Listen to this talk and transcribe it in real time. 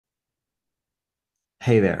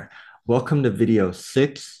Hey there. Welcome to video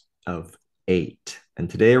 6 of 8. And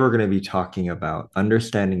today we're going to be talking about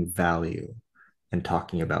understanding value and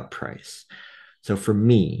talking about price. So for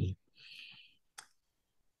me,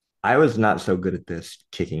 I was not so good at this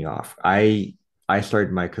kicking off. I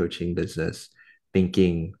started my coaching business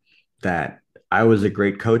thinking that I was a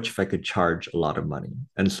great coach if I could charge a lot of money.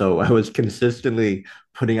 And so I was consistently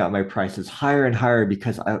putting out my prices higher and higher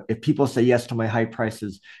because if people say yes to my high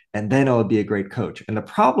prices, and then I'll be a great coach. And the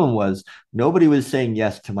problem was nobody was saying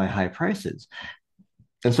yes to my high prices.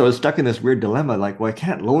 And so I was stuck in this weird dilemma like, well, I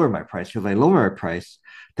can't lower my price because if I lower my price,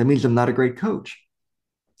 that means I'm not a great coach.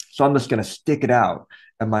 So I'm just going to stick it out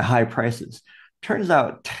at my high prices. Turns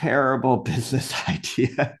out, terrible business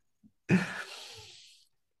idea.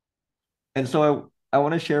 And so I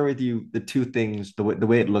want to share with you the two things, the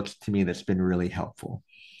way it looks to me that's been really helpful.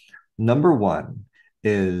 Number one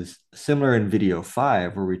is similar in video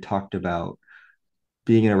 5, where we talked about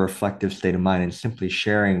being in a reflective state of mind and simply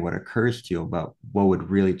sharing what occurs to you about what would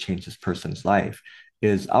really change this person's life.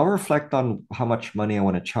 Is I'll reflect on how much money I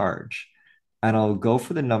want to charge, and I'll go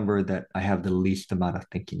for the number that I have the least amount of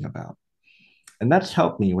thinking about. And that's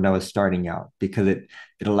helped me when I was starting out because it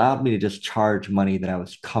allowed me to just charge money that I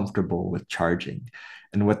was comfortable with charging.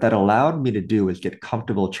 And what that allowed me to do is get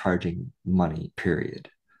comfortable charging money, period.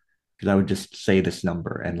 Because I would just say this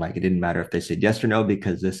number and like it didn't matter if they said yes or no,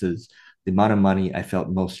 because this is the amount of money I felt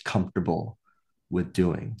most comfortable with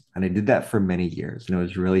doing. And I did that for many years. And it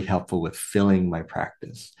was really helpful with filling my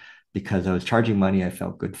practice because I was charging money I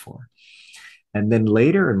felt good for. And then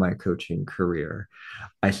later in my coaching career,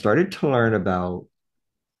 I started to learn about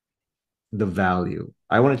the value.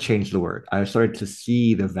 I want to change the word. I started to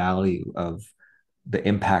see the value of the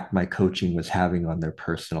impact my coaching was having on their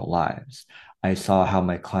personal lives. I saw how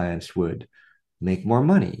my clients would make more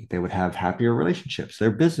money. They would have happier relationships.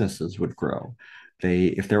 Their businesses would grow.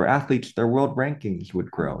 If they were athletes, their world rankings would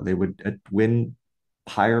grow. They would win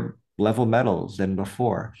higher level medals than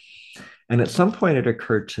before. And at some point, it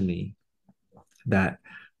occurred to me that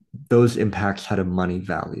those impacts had a money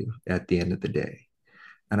value at the end of the day.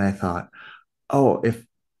 And I thought, oh, if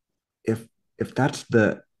if that's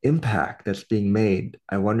the impact that's being made,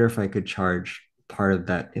 I wonder if I could charge part of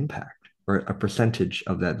that impact or a percentage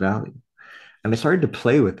of that value. And I started to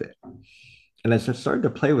play with it. And as I started to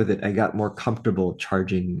play with it, I got more comfortable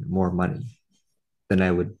charging more money than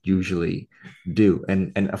I would usually do.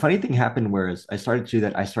 And a funny thing happened whereas I started to do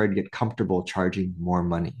that, I started to get comfortable charging more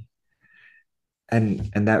money.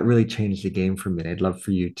 And that really changed the game for me. I'd love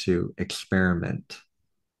for you to experiment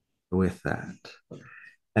with that.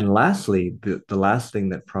 And lastly, the last thing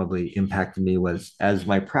that probably impacted me was as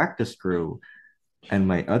my practice grew and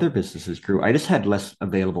my other businesses grew, I just had less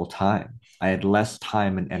available time. I had less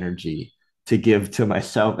time and energy to give to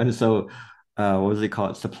myself. And so, what was it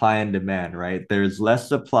called? Supply and demand, right? There's less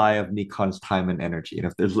supply of Nikon's time and energy. And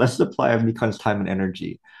if there's less supply of Nikon's time and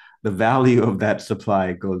energy, the value of that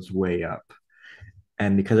supply goes way up.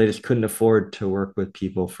 And because I just couldn't afford to work with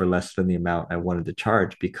people for less than the amount I wanted to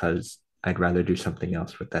charge because I'd rather do something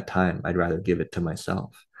else with that time. I'd rather give it to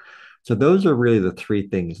myself. So those are really the three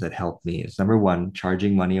things that helped me. Is number one,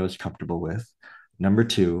 charging money I was comfortable with. Number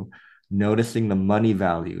two, noticing the money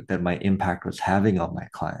value that my impact was having on my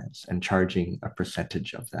clients and charging a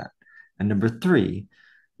percentage of that. And number three,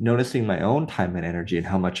 noticing my own time and energy and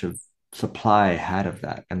how much of supply I had of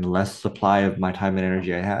that. And the less supply of my time and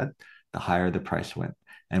energy I had, the higher the price went.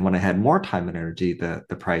 And when I had more time and energy, the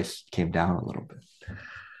price came down a little bit.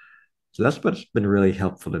 So that's what's been really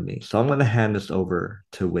helpful to me. So I'm going to hand this over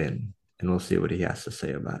to Win and we'll see what he has to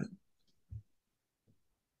say about it.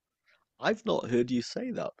 I've not heard you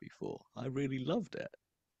say that before. I really loved it.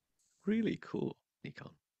 Really cool,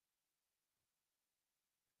 Nikon.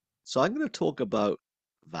 So I'm going to talk about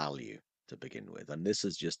value to begin with. And this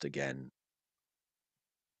is just, again,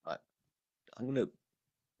 I, I'm going to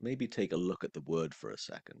maybe take a look at the word for a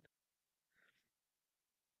second.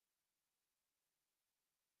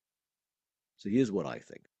 So here's what I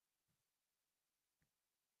think.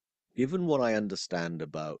 Given what I understand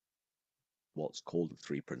about what's called the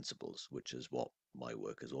three principles, which is what my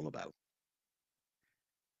work is all about,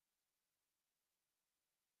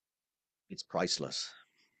 it's priceless.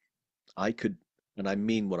 I could, and I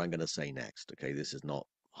mean what I'm going to say next, okay? This is not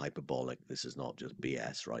hyperbolic. This is not just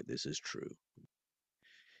BS, right? This is true.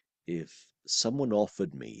 If someone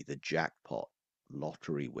offered me the jackpot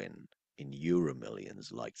lottery win in Euro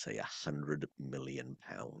millions, like say £100 million,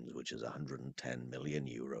 which is 110 million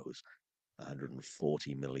euros,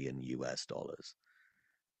 140 million US dollars,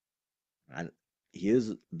 and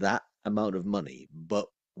here's that amount of money, but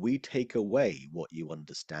we take away what you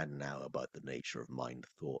understand now about the nature of mind,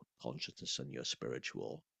 thought, consciousness, and your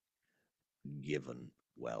spiritual given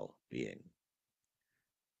well-being,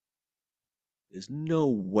 there's no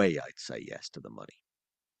way I'd say yes to the money.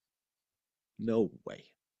 No way.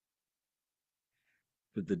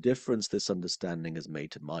 But the difference this understanding has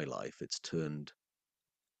made to my life, it's turned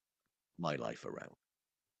my life around.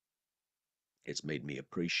 It's made me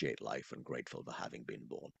appreciate life and grateful for having been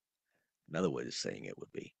born. Another way of saying it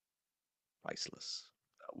would be priceless.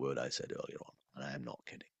 That word I said earlier on, and I am not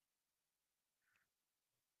kidding.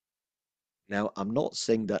 Now, I'm not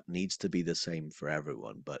saying that needs to be the same for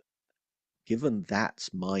everyone, but given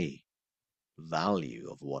that's my value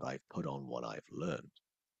of what I've put on what I've learned,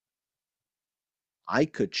 I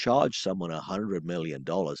could charge someone $100 million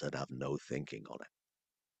and have no thinking on it.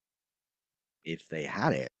 If they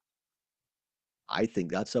had it, I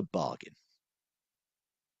think that's a bargain.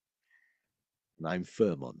 And I'm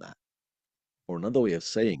firm on that. Or another way of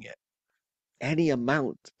saying it, any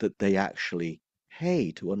amount that they actually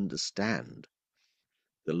pay to understand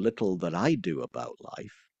the little that I do about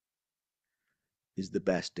life is the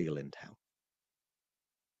best deal in town.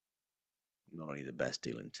 Not only the best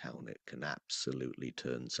deal in town, it can absolutely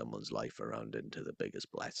turn someone's life around into the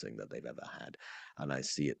biggest blessing that they've ever had. And I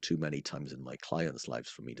see it too many times in my clients' lives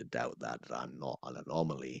for me to doubt that I'm not an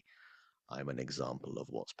anomaly. I'm an example of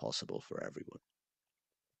what's possible for everyone.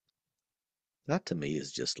 That to me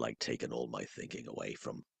is just like taking all my thinking away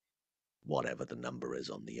from whatever the number is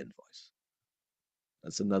on the invoice.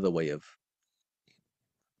 That's another way of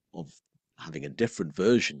having a different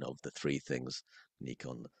version of the three things,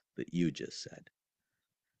 Nikon, that you just said.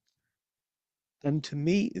 And to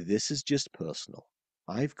me, this is just personal.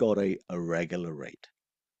 I've got a regular rate.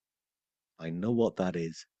 I know what that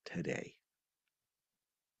is today.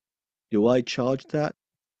 Do I charge that?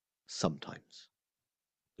 Sometimes.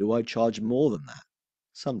 Do I charge more than that?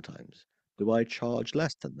 Sometimes. Do I charge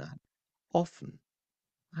less than that? Often.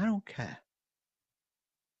 I don't care.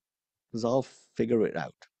 Because I'll figure it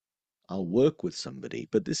out. I'll work with somebody,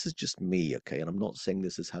 but this is just me, okay? And I'm not saying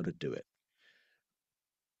this is how to do it.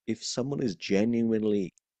 If someone is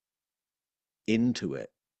genuinely into it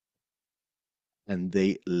and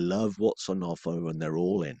they love what's on offer and they're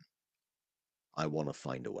all in, I want to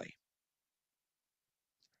find a way.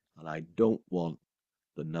 And I don't want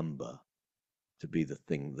the number to be the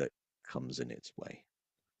thing that comes in its way.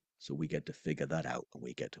 So we get to figure that out and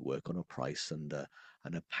we get to work on a price and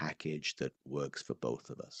a package that works for both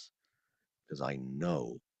of us. Because I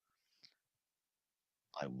know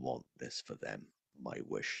I want this for them, my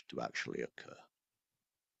wish to actually occur.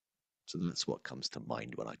 So that's what comes to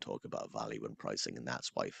mind when I talk about value and pricing. And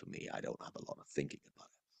that's why for me, I don't have a lot of thinking about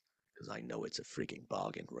it. Because I know it's a freaking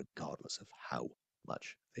bargain regardless of how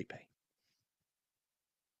much they pay.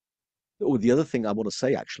 Oh, the other thing I want to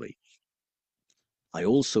say actually, I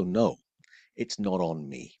also know it's not on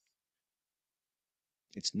me.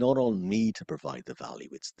 It's not on me to provide the value,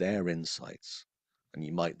 it's their insights. And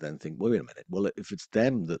you might then think, wait a minute, well, if it's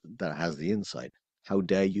them that has the insight, how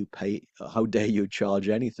dare you pay, how dare you charge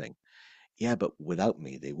anything? Yeah, but without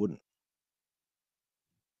me, they wouldn't.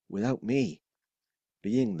 Without me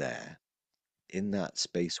being there in that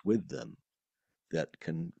space with them that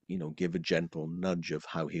can, give a gentle nudge of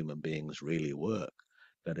how human beings really work,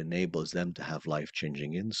 that enables them to have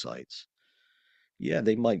life-changing insights. Yeah,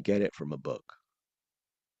 they might get it from a book.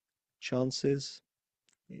 Chances,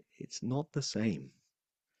 it's not the same.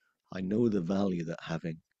 I know the value that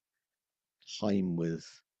having time with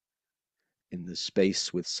in the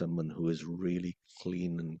space with someone who is really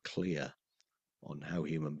clean and clear on how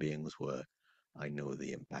human beings work, I know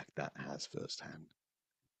the impact that has firsthand.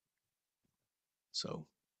 So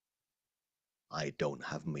I don't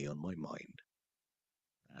have me on my mind,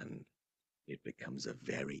 and it becomes a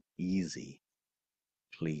very easy,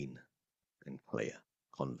 clean, and clear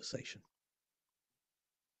conversation.